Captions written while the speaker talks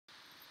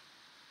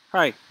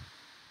Hi,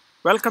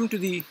 welcome to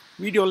the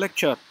video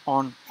lecture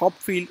on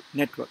Hopfield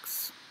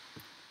networks.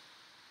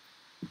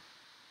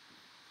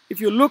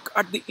 If you look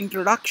at the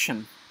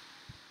introduction,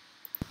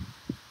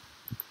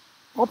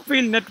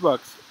 Hopfield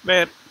networks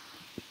were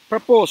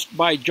proposed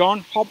by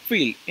John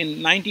Hopfield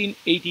in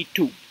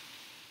 1982.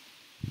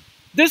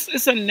 This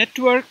is a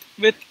network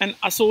with an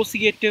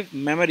associative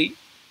memory.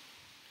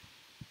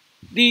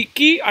 The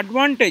key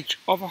advantage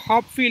of a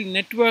Hopfield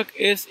network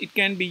is it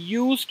can be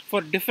used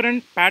for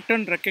different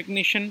pattern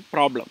recognition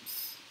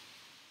problems.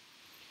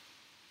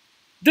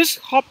 This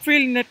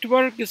Hopfield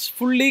network is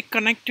fully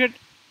connected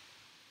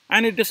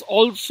and it is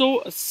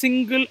also a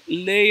single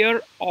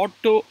layer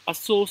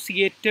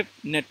auto-associative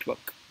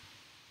network.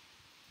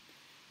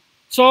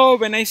 So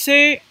when I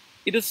say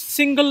it is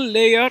single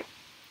layer,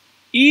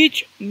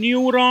 each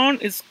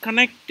neuron is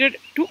connected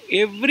to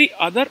every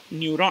other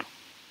neuron.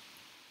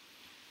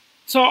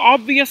 So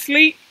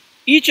obviously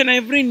each and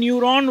every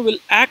neuron will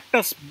act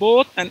as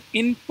both an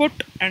input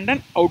and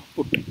an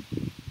output.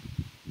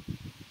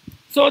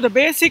 So the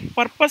basic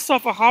purpose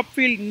of a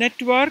Hopfield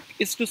network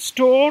is to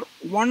store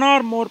one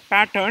or more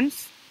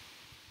patterns.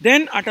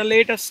 Then at a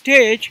later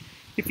stage,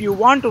 if you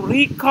want to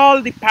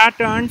recall the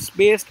patterns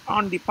based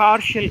on the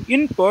partial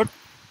input,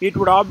 it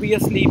would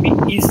obviously be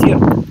easier.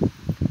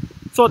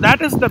 So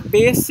that is the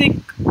basic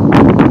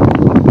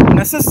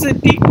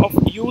necessity of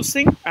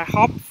using a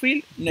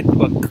Hopfield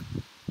network.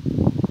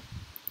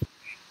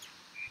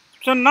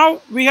 So now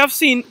we have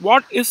seen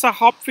what is a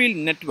Hopfield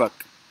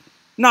network.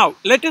 Now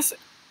let us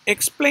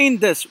explain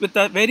this with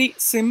a very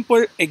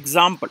simple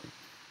example.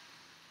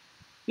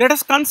 Let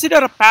us consider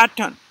a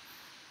pattern.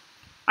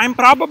 I am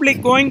probably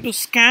going to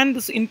scan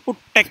this input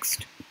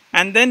text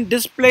and then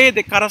display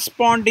the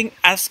corresponding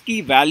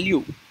ASCII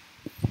value.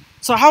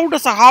 So how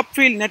does a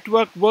Hopfield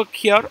network work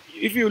here?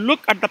 If you look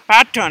at the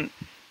pattern,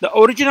 the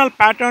original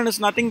pattern is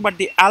nothing but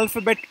the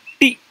alphabet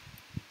T.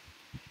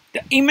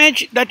 The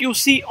image that you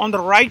see on the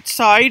right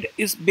side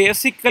is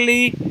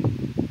basically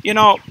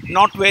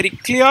not very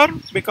clear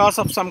because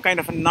of some kind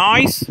of a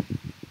noise.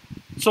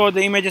 So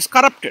the image is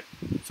corrupted.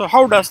 So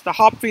how does the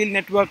Hopfield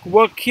network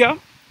work here?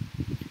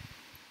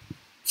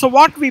 So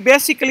what we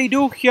basically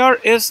do here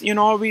is,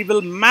 we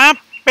will map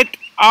it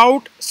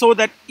out so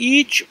that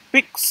each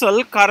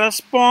pixel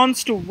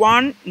corresponds to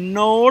one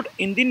node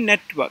in the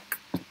network.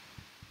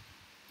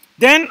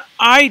 Then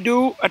I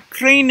do a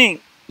training.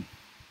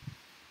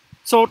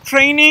 So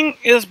training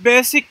is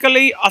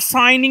basically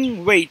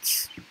assigning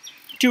weights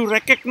to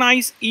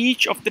recognize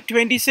each of the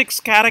 26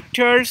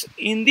 characters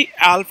in the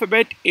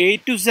alphabet A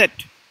to Z.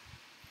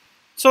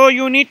 So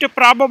you need to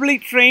probably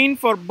train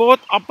for both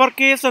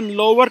uppercase and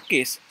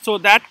lowercase. So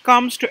that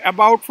comes to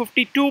about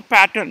 52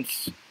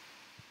 patterns.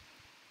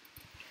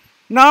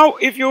 Now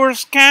if your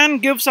scan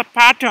gives a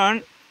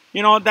pattern,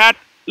 that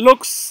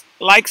looks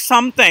like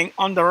something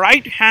on the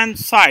right hand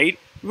side,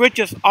 which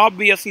is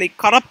obviously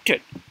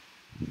corrupted.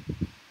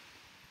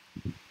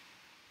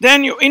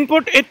 Then you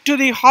input it to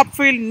the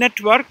Hopfield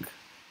network,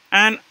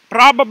 and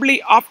probably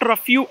after a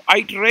few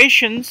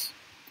iterations,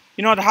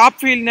 the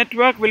Hopfield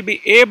network will be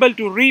able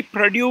to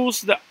reproduce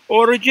the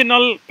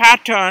original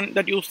pattern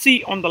that you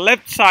see on the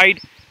left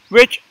side,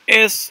 which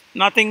is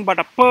nothing but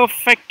a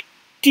perfect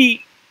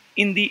T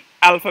in the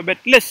alphabet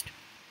list.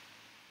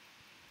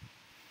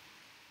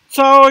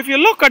 So if you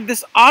look at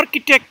this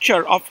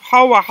architecture of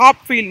how a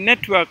Hopfield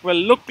network will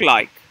look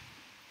like.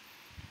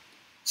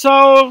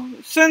 So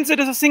since it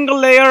is a single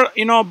layer,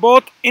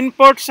 both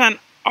inputs and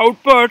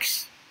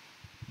outputs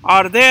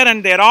are there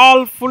and they're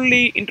all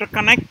fully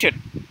interconnected.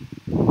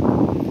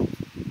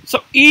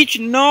 So each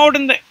node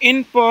in the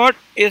input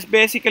is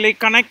basically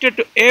connected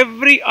to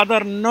every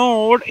other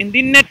node in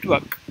the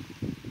network.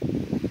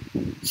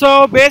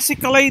 So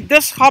basically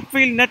this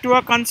Hopfield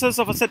network consists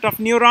of a set of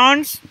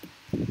neurons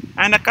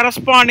and a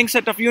corresponding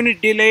set of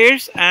unit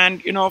delays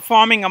and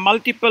forming a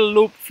multiple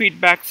loop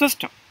feedback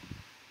system.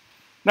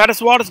 That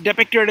is what is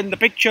depicted in the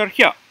picture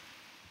here.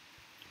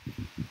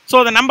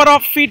 So the number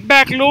of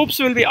feedback loops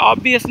will be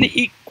obviously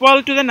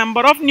equal to the number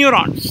of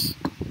neurons.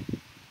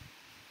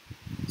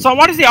 So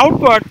what is the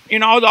output?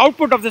 The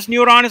output of this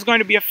neuron is going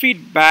to be a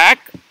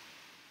feedback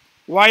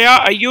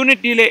via a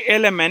unit delay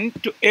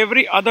element to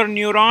every other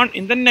neuron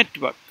in the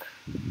network.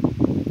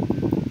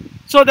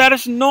 So there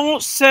is no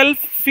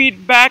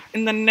self-feedback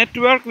in the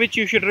network, which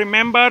you should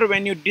remember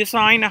when you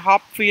design a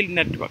Hopfield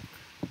network.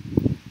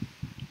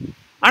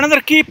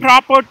 Another key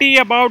property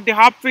about the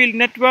Hopfield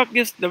network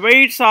is the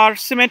weights are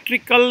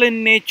symmetrical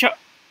in nature.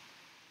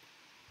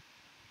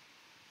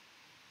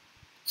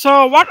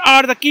 So what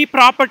are the key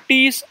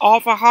properties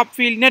of a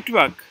Hopfield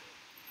network?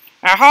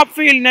 A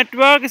Hopfield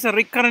network is a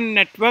recurrent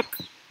network.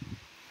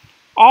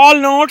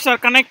 All nodes are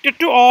connected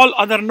to all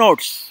other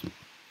nodes.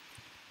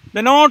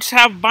 The nodes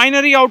have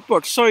binary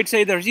outputs, so it's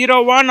either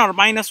 0, 1 or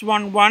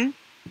 -1, 1.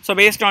 So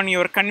based on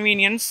your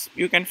convenience,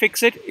 you can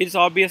fix it. It's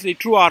obviously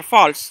true or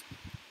false.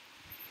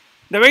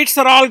 The weights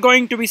are all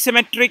going to be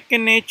symmetric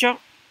in nature.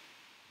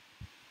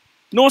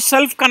 No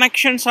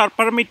self-connections are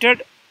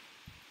permitted.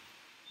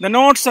 The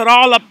nodes are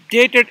all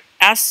updated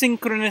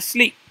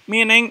asynchronously.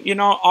 meaning,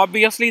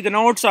 obviously the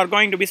nodes are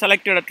going to be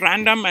selected at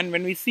random, and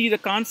when we see the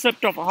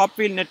concept of a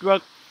Hopfield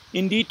network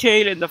in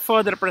detail in the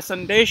further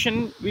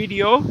presentation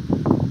video,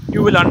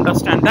 you will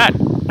understand that.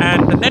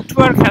 And the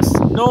network has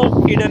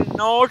no hidden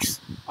nodes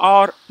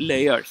or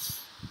layers.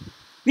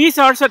 These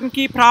are certain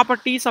key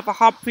properties of a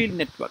Hopfield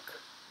network.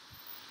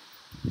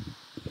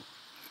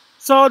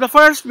 So the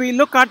first, we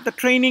look at the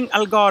training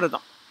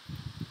algorithm.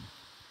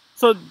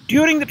 So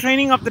during the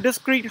training of the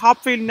discrete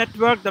Hopfield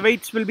network, the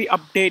weights will be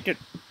updated.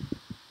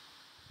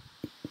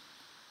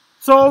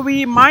 So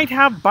we might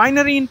have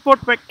binary input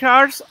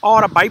vectors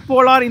or a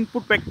bipolar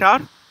input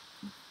vector.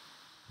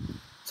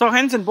 So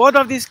hence in both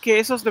of these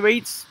cases, the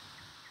weights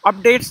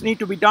updates need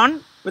to be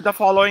done with the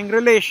following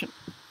relation.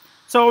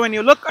 So when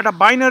you look at a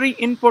binary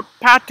input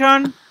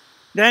pattern,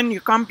 then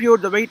you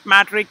compute the weight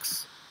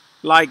matrix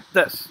like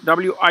this.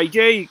 Wij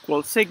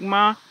equals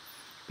sigma,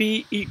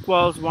 p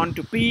equals 1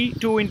 to p,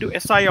 2 into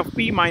si of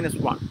p minus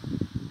 1,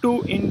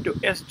 2 into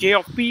sj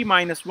of p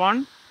minus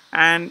 1,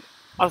 and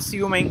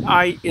assuming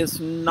I is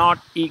not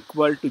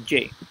equal to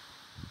j.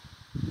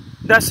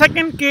 The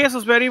second case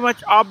is very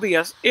much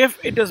obvious. If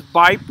it is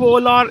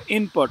bipolar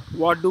input,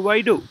 what do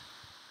I do?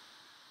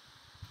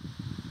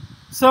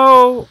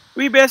 So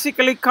we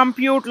basically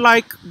compute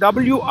like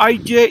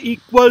Wij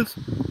equals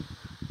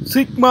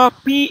sigma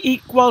p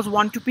equals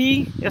 1 to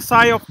p,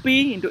 si of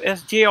p into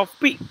sj of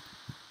p.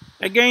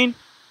 Again,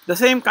 the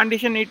same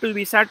condition need to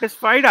be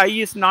satisfied. I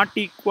is not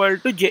equal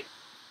to j.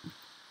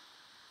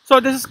 So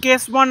this is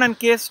case 1 and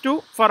case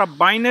 2 for a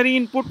binary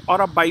input or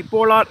a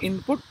bipolar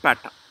input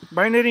pattern.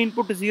 Binary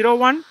input is 0,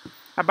 1.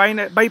 A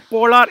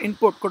bipolar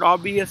input could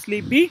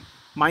obviously be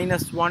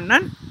minus 1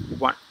 and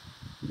 1.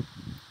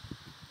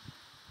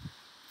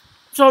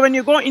 So when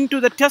you go into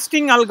the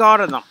testing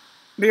algorithm,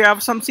 we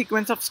have some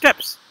sequence of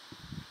steps.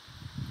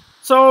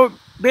 So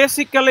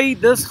basically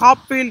this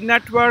Hopfield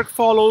network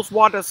follows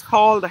what is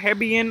called the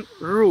Hebbian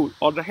rule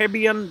or the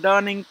Hebbian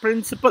learning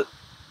principle.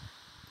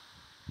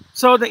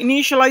 So the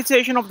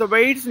initialization of the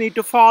weights need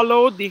to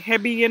follow the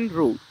Hebbian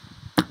rule.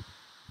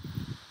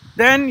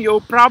 Then you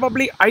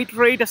probably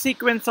iterate a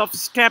sequence of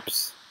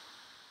steps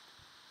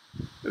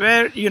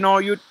where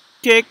you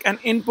take an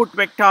input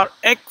vector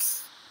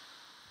x,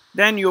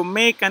 then you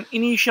make an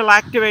initial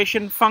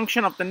activation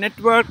function of the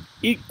network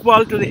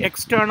equal to the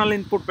external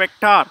input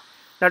vector.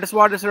 That is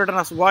what is written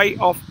as y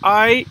of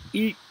I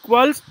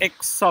equals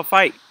x of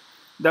I.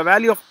 The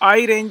value of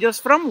I ranges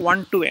from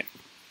 1 to n.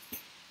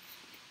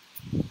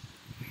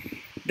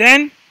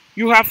 Then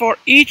you have for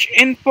each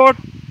unit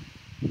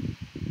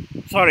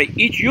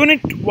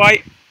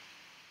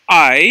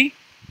yi,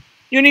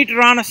 you need to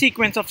run a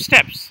sequence of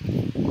steps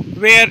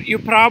where you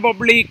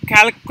probably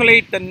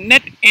calculate the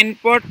net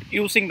input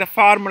using the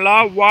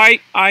formula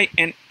yi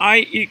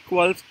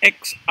equals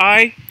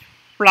xi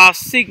plus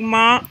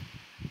sigma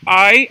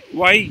I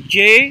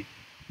yj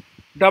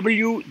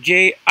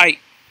wji.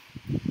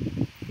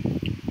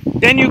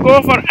 Then you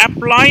go for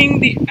applying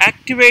the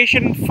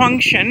activation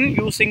function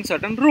using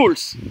certain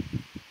rules.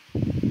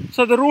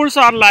 So the rules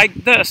are like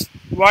this: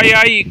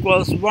 yi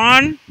equals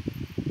 1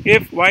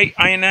 if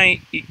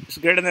yi is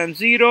greater than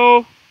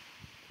 0,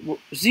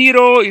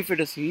 0 if it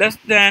is less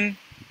than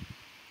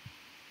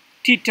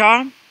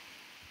theta,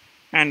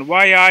 and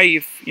yi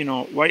if yi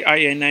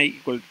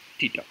equal to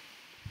theta.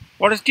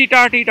 What is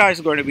theta? Theta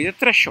is going to be the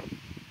threshold.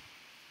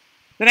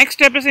 The next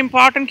step is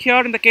important here.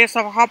 In the case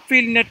of a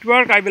Hopfield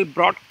network, I will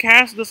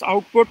broadcast this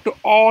output to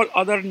all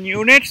other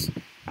units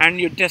and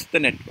you test the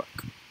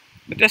network.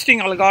 The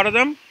testing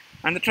algorithm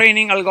and the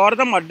training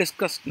algorithm are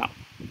discussed now.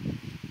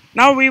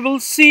 Now we will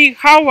see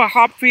how a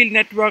Hopfield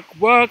network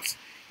works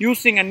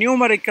using a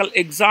numerical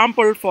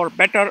example for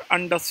better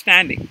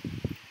understanding.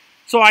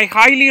 So I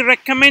highly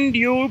recommend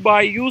you,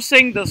 by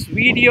using this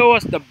video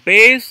as the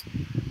base,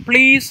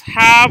 please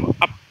have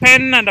a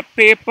pen and a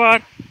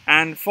paper,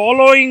 and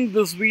following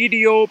this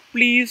video,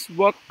 please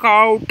work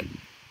out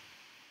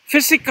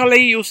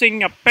physically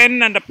using a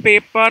pen and a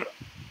paper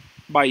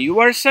by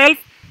yourself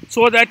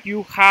so that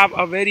you have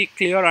a very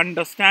clear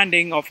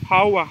understanding of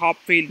how a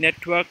Hopfield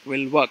network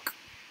will work.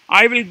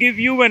 I will give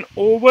you an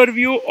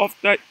overview of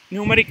the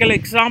numerical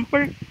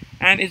example,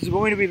 and it's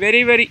going to be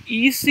very, very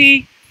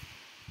easy,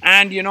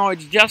 and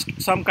it's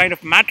just some kind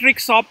of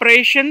matrix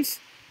operations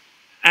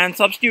and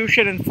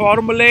substitution in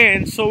formulae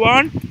and so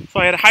on. So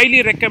I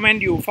highly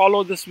recommend you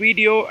follow this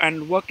video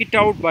and work it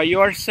out by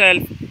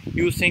yourself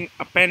using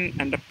a pen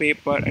and a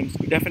paper, and it's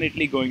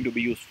definitely going to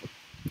be useful.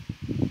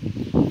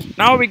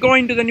 Now we go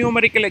into the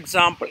numerical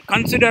example.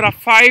 Consider a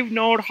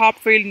 5-node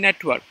Hopfield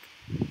network.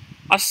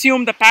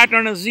 Assume the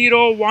pattern is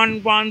 0,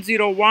 1, 1,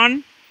 0,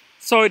 1.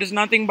 So it is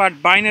nothing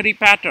but binary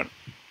pattern.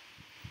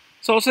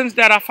 So since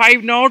there are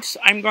 5 nodes,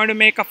 I'm going to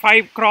make a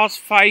 5 cross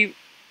 5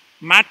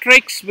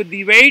 matrix with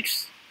the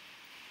weights.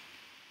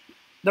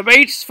 The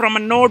weights from a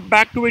node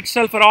back to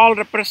itself are all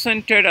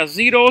represented as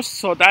zeros,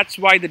 so that's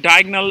why the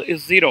diagonal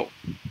is 0.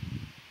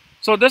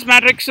 So this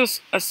matrix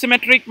is a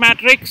symmetric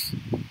matrix.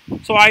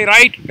 So I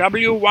write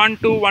W1,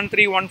 2, 1,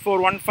 3, 1,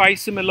 4, 1, 5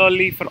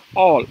 similarly for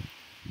all.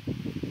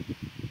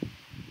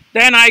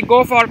 Then I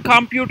go for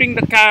computing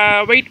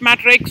the weight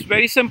matrix.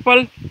 Very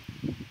simple.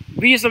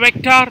 V is a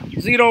vector,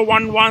 0,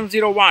 1, 1,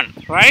 0, 1,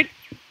 right?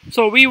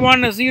 So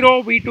V1 is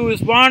 0, V2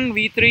 is 1,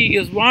 V3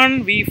 is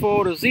 1,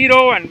 V4 is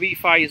 0, and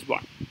V5 is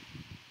 1.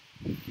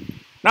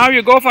 Now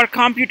you go for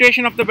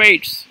computation of the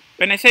weights.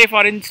 When I say,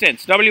 for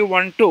instance,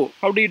 W12,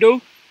 how do you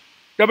do?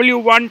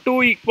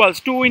 W12 equals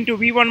 2 into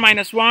V1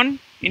 minus 1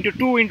 into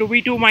 2 into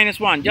V2 minus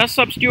 1. Just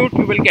substitute,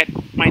 you will get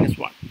minus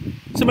 1.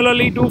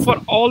 Similarly, do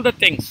for all the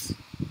things.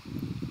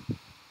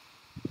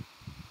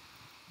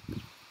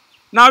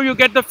 Now you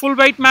get the full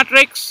weight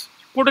matrix.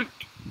 Put it.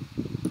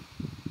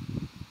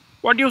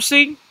 What do you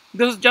see?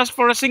 This is just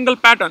for a single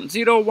pattern,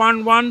 0,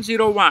 1, 1,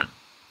 0, 1.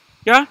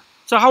 Yeah?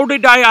 So how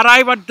did I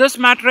arrive at this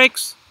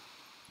matrix?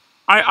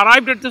 I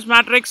arrived at this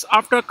matrix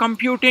after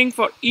computing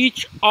for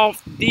each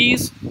of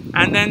these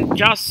and then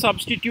just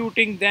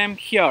substituting them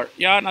here.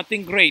 Yeah,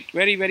 nothing great.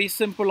 Very, very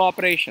simple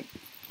operation.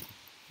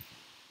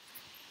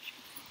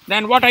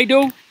 Then what I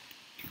do?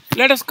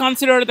 Let us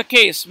consider the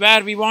case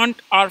where we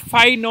want our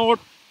 5-node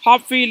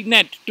Hopfield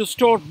net to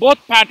store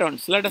both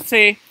patterns. Let us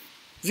say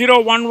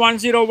 0, 1, 1,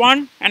 0,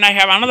 1, and I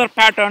have another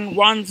pattern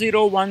 1,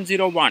 0, 1,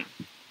 0, 1.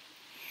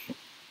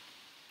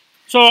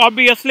 So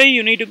obviously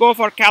you need to go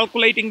for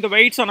calculating the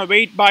weights on a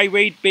weight by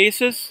weight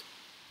basis.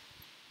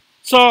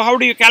 So how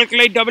do you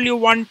calculate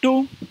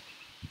W12?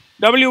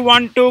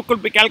 W12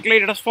 could be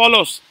calculated as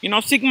follows. You know,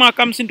 sigma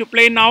comes into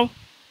play now,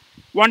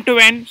 1 to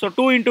n. So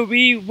 2 into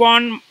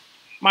V1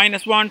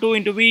 minus 1, 2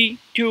 into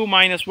V2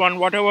 minus 1,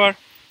 whatever.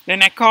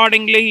 Then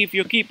accordingly, if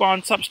you keep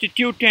on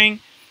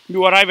substituting,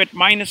 you arrive at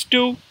minus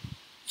 2.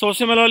 So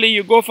similarly,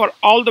 you go for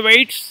all the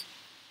weights.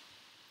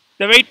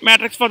 The weight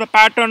matrix for the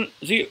pattern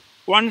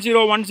 1,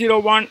 0, 1, 0,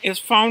 1 is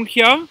found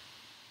here.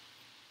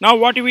 Now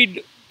what do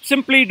we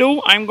simply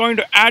do? I'm going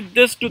to add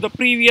this to the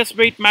previous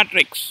weight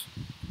matrix.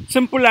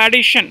 Simple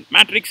addition,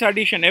 matrix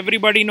addition.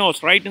 Everybody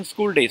knows, right, in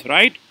school days,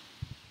 right?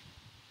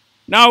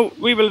 Now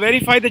we will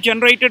verify the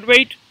generated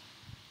weight.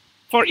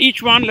 For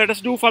each one, let us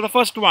do for the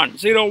first one,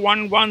 0,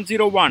 1, 1,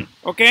 0, 1,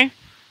 okay?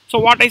 So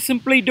what I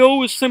simply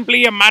do is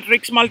simply a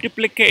matrix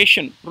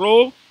multiplication,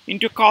 row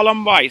into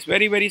column wise,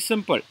 very, very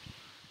simple.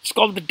 It's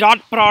called the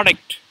dot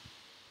product.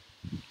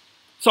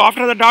 So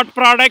after the dot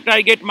product,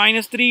 I get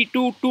minus 3,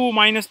 2, 2,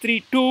 minus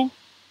 3, 2.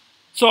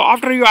 So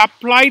after you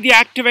apply the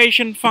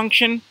activation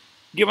function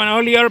given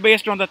earlier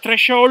based on the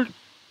threshold,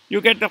 you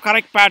get the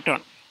correct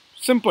pattern.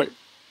 Simple.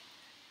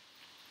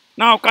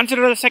 Now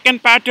consider the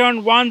second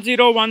pattern, 1,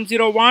 0, 1,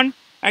 0, 1.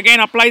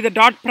 Again, apply the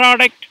dot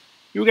product.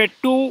 You get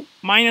 2,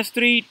 minus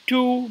 3,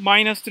 2,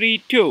 minus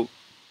 3, 2.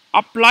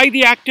 Apply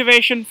the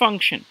activation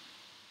function.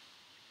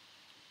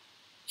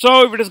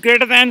 So if it is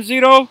greater than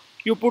 0,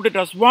 you put it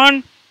as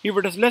 1. If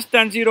it is less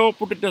than 0,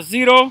 put it as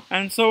 0,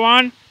 and so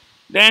on.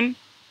 Then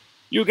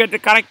you get the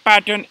correct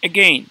pattern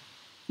again.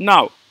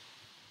 Now,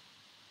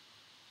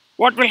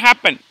 what will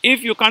happen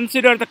if you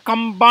consider the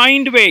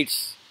combined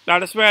weights?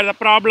 That is where the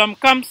problem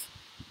comes.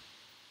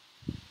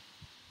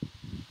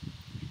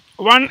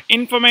 One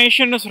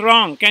information is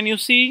wrong. Can you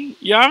see?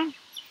 Yeah.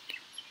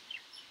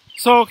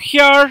 So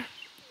here,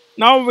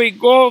 now we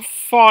go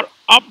for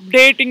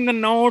updating the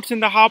nodes in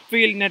the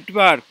Hopfield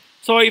network.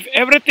 So if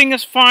everything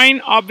is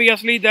fine,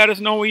 obviously there is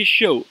no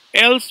issue.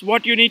 Else,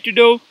 what you need to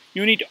do?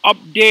 You need to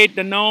update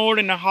the node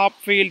in a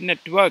Hopfield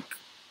network.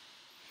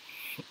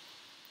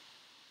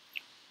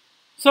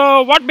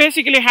 So what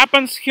basically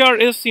happens here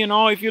is, you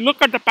know, if you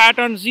look at the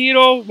pattern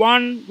 0,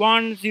 1,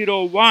 1,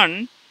 0,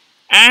 1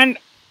 and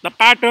the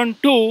pattern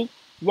 2,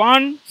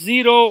 1,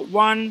 0,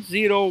 1,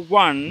 0,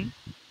 1,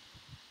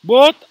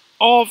 both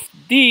of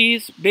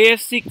these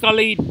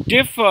basically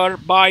differ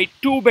by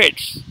 2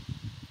 bits.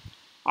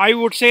 I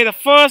would say the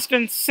first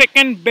and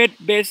second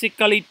bit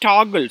basically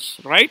toggles,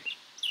 right?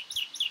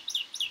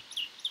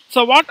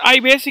 So what I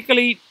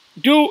basically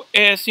do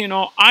is, you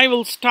know, I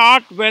will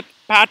start with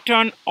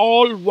pattern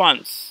all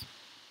ones.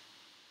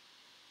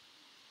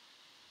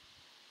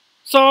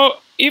 So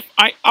if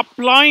I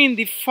apply in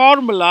the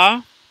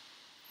formula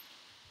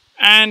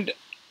and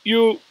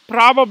you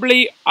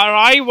probably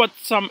arrive at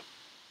some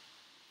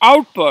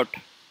output,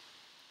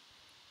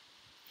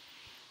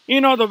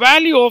 you know, the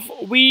value of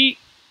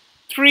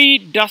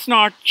V3 does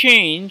not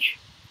change.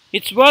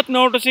 It's worth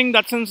noticing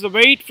that since the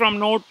weight from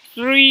node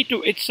 3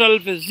 to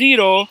itself is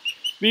 0,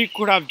 we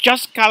could have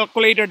just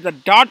calculated the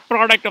dot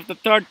product of the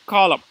third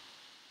column.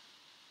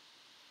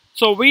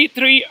 So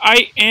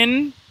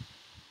V3in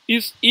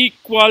is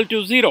equal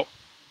to 0.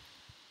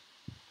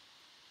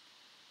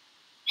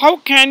 How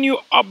can you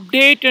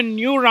update a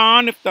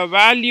neuron if the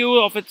value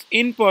of its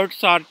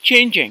inputs are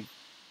changing?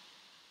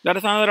 That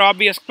is another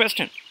obvious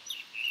question.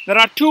 There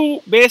are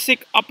 2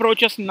 basic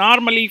approaches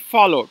normally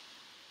followed.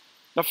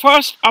 The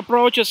first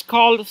approach is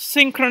called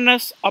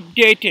synchronous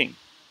updating.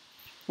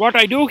 What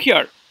I do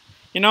here,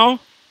 you know,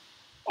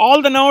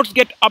 all the nodes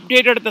get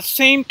updated at the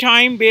same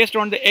time based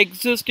on the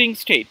existing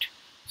state.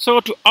 So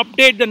to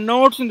update the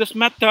nodes in this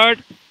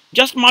method,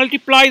 just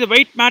multiply the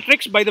weight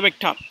matrix by the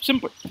vector.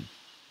 Simple.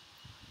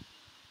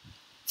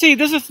 See,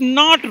 this is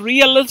not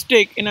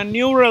realistic in a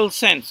neural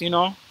sense, you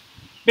know.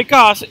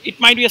 because it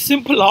might be a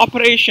simple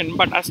operation,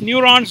 but as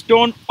neurons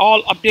don't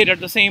all update at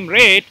the same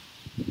rate,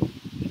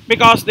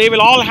 because they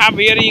will all have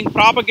varying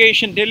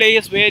propagation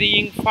delays,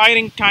 varying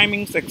firing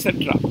timings,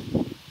 etc.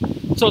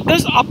 So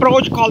this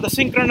approach called the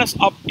synchronous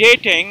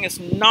updating is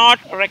not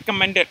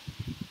recommended.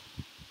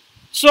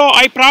 So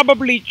I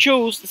probably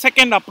choose the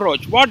second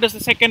approach. What does the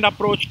second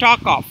approach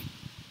talk of?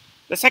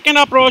 The second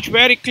approach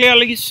very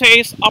clearly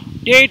says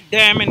update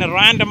them in a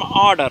random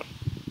order.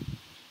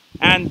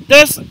 And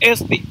this is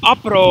the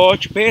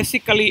approach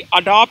basically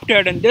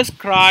adopted and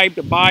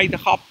described by the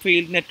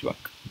Hopfield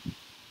network.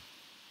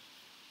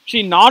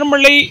 See,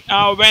 normally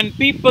when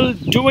people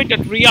do it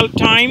at real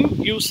time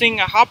using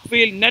a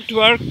Hopfield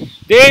network,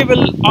 they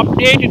will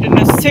update it in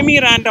a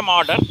semi-random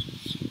order.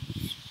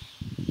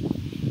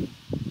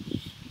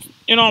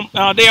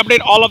 They update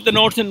all of the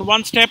nodes in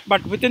one step,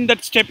 but within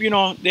that step,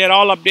 they're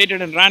all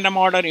updated in random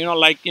order,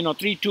 like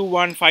 3, 2,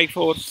 1, 5,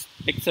 4,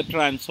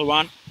 etc. and so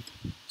on.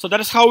 So that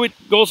is how it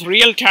goes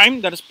real time.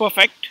 That is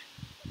perfect.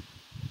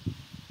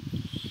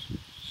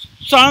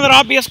 So another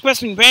obvious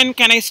question, when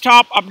can I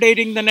stop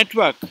updating the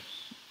network?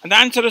 And the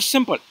answer is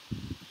simple.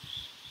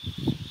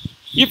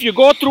 If you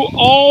go through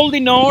all the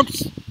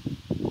nodes,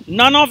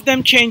 none of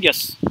them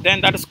changes,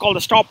 then that is called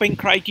the stopping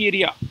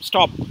criteria,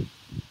 stop.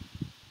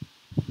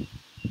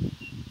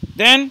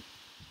 Then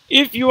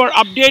if you are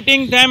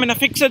updating them in a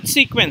fixed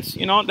sequence,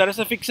 there is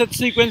a fixed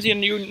sequence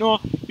and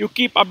you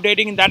keep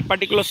updating in that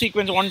particular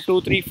sequence 1,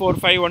 2, 3, 4,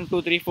 5, 1,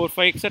 2, 3, 4,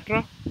 5,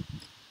 etc.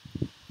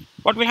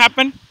 What will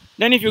happen?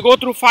 Then if you go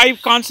through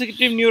 5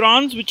 consecutive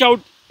neurons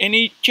without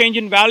any change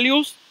in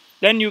values,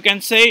 then you can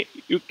say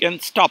you can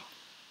stop.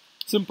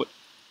 Simple.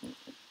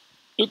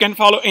 You can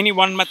follow any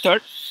one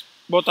method.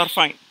 Both are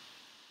fine.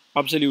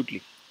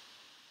 Absolutely.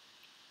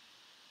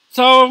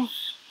 So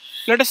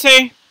let us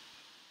say,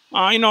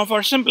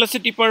 for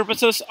simplicity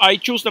purposes, I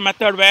choose the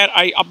method where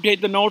I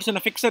update the nodes in a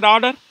fixed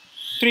order.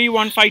 3,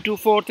 1, 5, 2,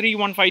 4, 3,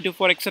 1, 5, 2,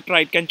 4,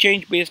 etc. It can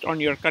change based on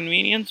your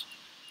convenience.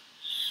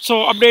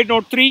 So update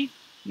node 3,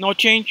 no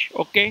change.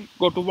 Okay,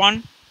 go to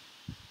 1.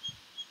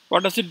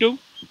 What does it do?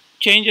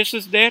 Changes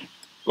is there.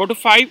 Go to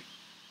 5,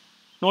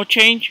 no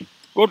change.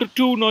 Go to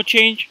 2, no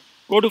change.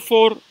 Go to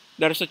 4,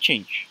 there is a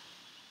change.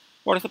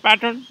 What is the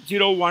pattern?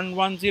 0, 1,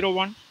 1, 0,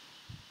 1.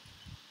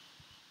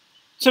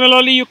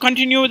 Similarly, you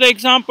continue the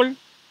example.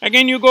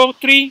 Again, you go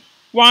 3,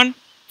 1,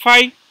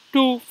 5,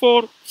 2,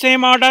 4,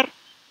 same order.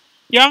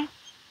 Yeah?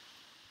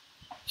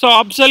 So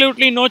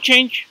absolutely no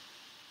change.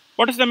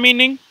 What is the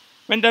meaning?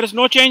 When there is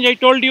no change, I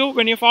told you,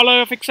 when you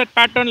follow a fixed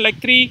pattern like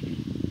 3,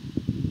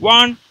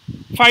 1,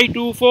 5,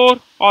 2, 4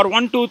 or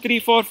 1, 2, 3,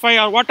 4, 5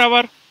 or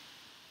whatever,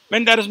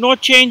 when there is no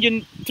change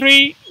in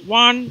 3,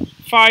 1,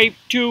 5,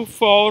 2,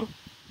 4,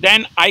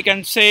 then I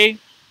can say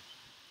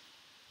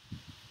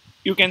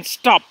you can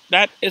stop.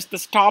 That is the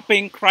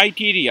stopping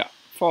criteria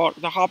for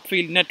the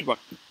Hopfield network.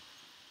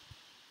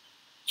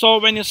 So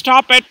when you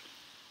stop it,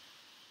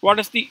 what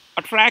is the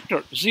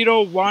attractor?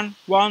 0, 1,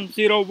 1,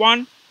 0,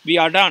 1, we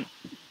are done.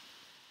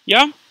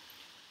 Yeah?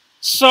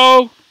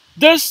 So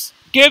this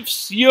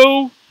gives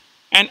you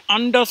an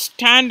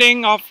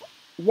understanding of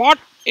what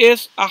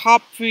is a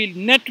Hopfield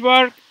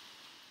network,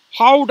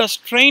 how does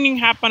training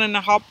happen in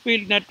a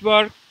Hopfield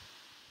network,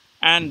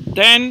 and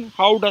then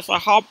how does a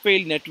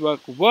Hopfield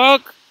network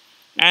work.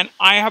 And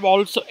I have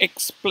also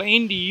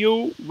explained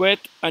you with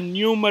a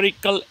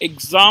numerical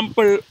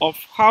example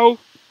of how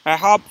a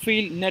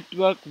Hopfield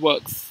network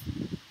works.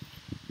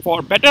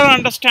 For better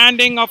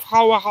understanding of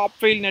how a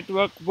Hopfield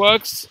network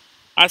works,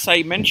 as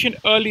I mentioned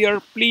earlier,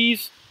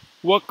 please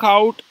work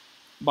out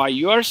by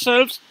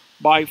yourselves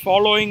by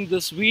following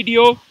this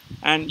video,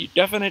 and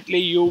definitely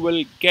you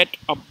will get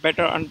a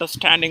better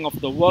understanding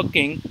of the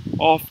working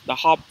of the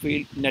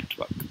Hopfield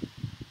network.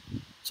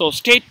 So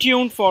stay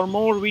tuned for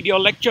more video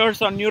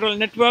lectures on neural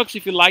networks.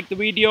 If you like the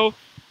video,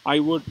 I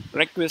would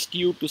request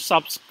you to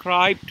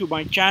subscribe to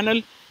my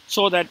channel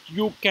so that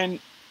you can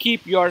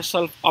keep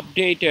yourself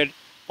updated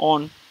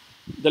on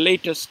the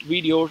latest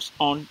videos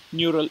on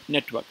neural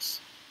networks.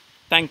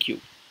 Thank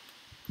you.